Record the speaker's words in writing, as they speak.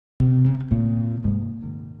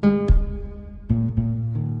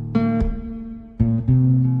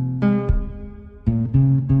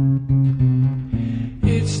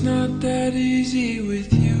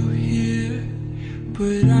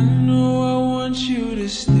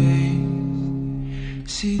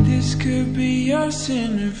lost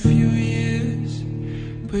in a few years,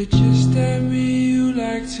 but just at me you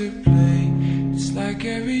like to play. It's like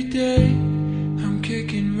every day I'm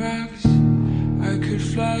kicking rocks. I could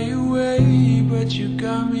fly away, but you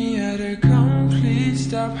got me at a complete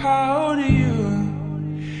stop. How do you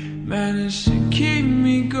manage to keep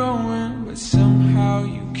me going, but somehow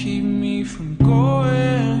you keep me from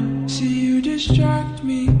going? See, you distract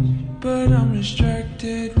me, but I'm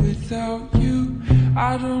distracted without you.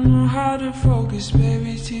 I don't know how to focus,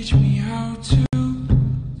 baby, teach me how to.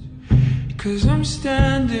 'Cause I'm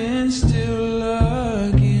standing still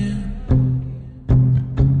again.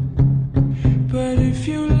 But if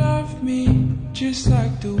you love me just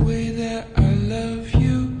like the way that I love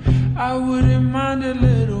you, I wouldn't mind a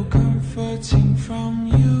little comforting from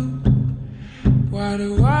you. Why do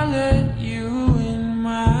I let